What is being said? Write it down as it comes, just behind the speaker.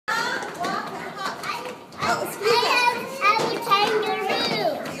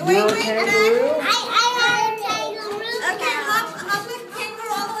You're a kangaroo? I want a kangaroo. Okay, hop the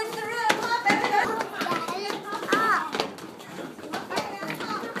kangaroo all the way to the room.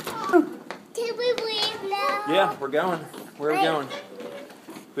 Can we leave now? Yeah, we're going. Where are we going?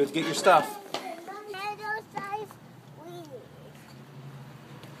 We have to get your stuff.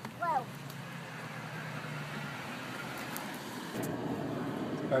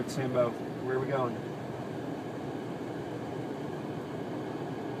 All right, Sambo, where are we going?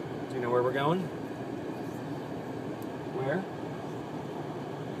 Do you know where we're going? Where?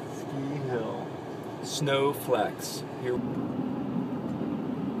 Ski Hill. Snowflex. Here.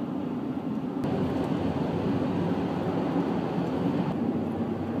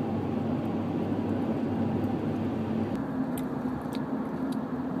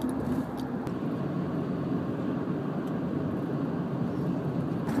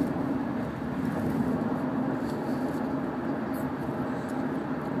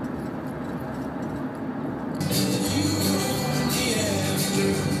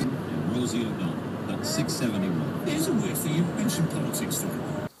 Rosie O'Donnell, that's 671. There's a word for you. Mention politics though.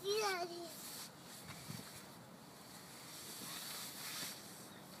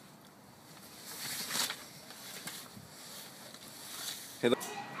 Hey, look.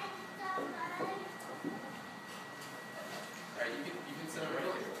 Alright, you can set it right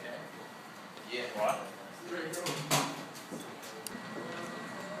here, okay? Yeah. What?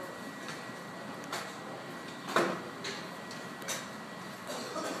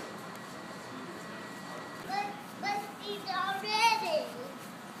 Let's eat already.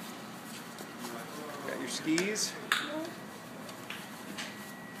 Got your skis?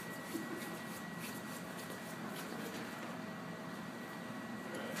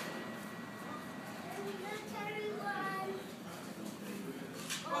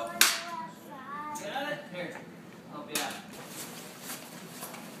 Here, help you out.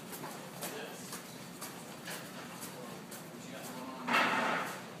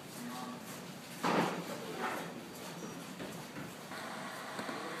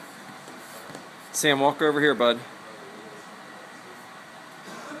 Sam, walk over here, bud.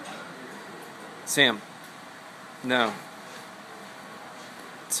 Sam. No.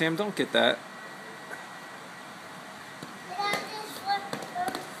 Sam, don't get that.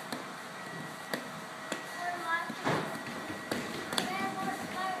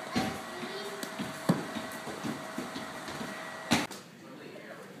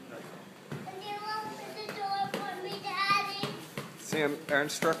 Sam, our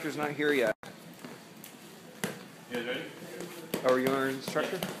instructor's not here yet. You guys ready? Oh, are you our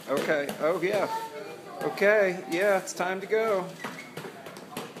instructor? Okay. Oh, yeah. Okay. Yeah, it's time to go.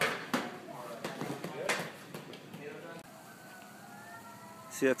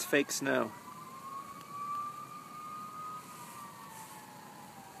 See, that's fake snow.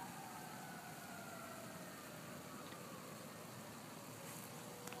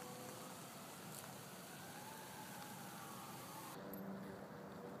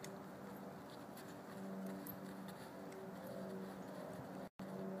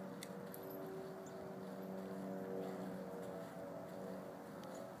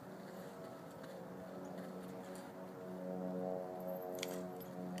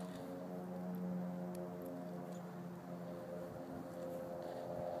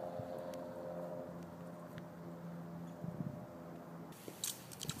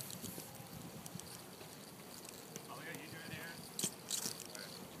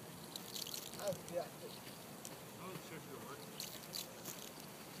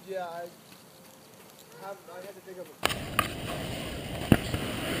 Yeah, I had to dig up a...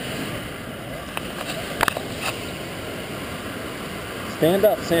 Stand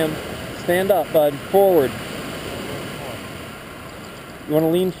up, Sam. Stand up, bud. Forward. You want to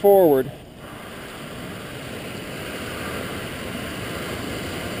lean forward.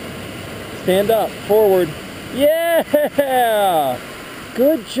 Stand up. Forward. Yeah!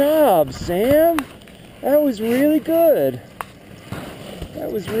 Good job, Sam. That was really good.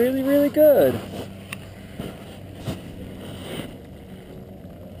 That was really, really good.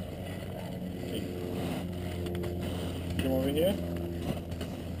 Come over here.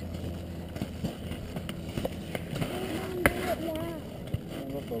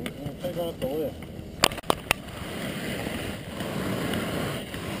 Take off the lift.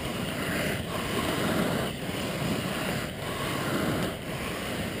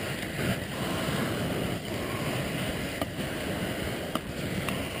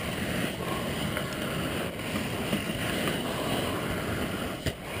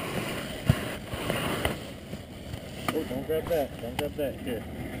 Oh, don't grab that. Don't grab that. Here.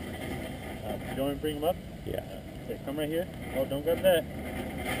 You want me to bring him up? Yeah. Okay, come right here. Oh, don't grab that.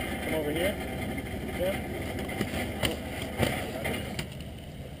 Come over here. Yeah.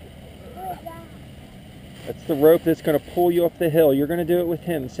 That's the rope that's going to pull you up the hill. You're going to do it with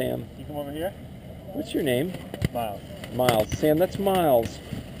him, Sam. You come over here. What's your name? Miles. Miles. Sam, that's Miles.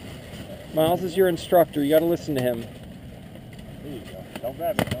 Miles is your instructor. You got to listen to him. There you go. Don't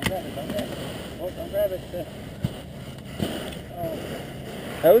grab it. Don't grab it. Don't grab it. Oh, don't grab it. Oh.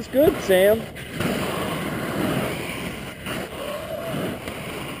 That was good, Sam.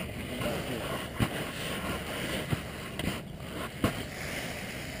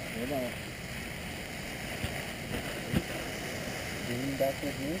 Hold on. Lean back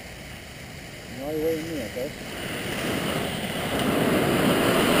with me. You know you're waiting me, okay?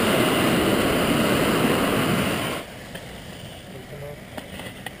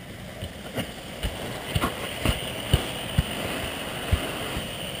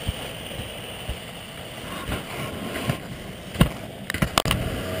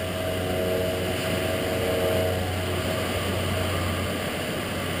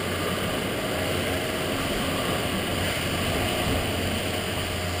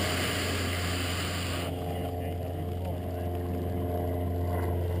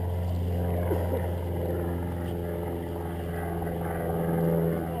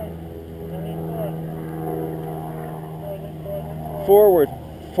 Forward.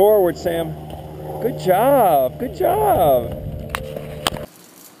 Forward, Sam. Good job. Good job.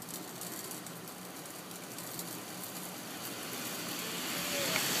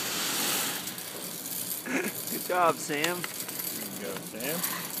 Good job, Sam. There you go, Sam.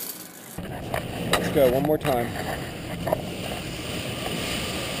 Let's go one more time.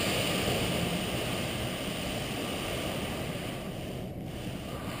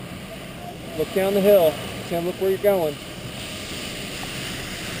 Look down the hill. Sam, look where you're going.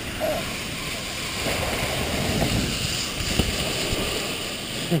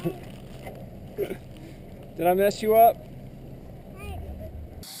 Did I mess you up?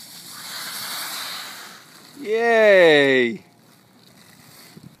 Yay!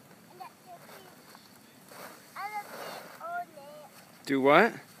 Do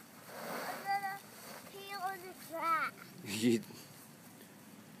what? You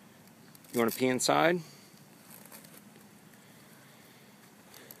want to pee inside?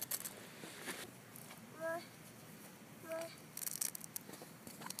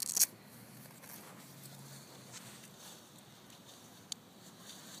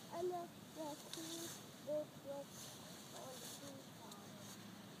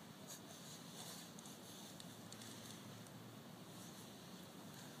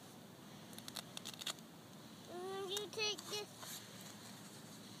 You take this.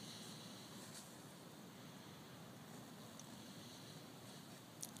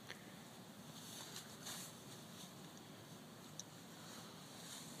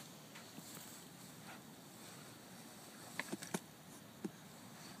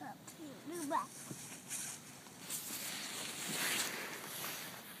 Move back.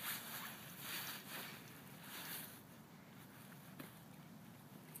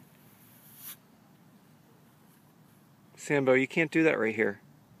 Sambo, you can't do that right here.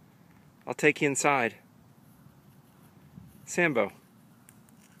 I'll take you inside. Sambo.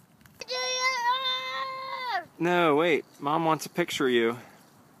 No, wait. Mom wants a picture of you.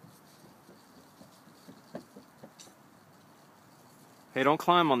 Hey, don't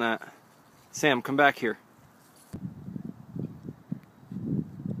climb on that. Sam, come back here.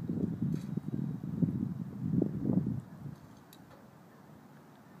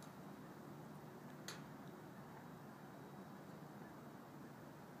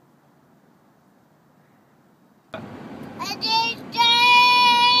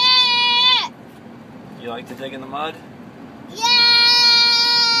 You like to dig in the mud?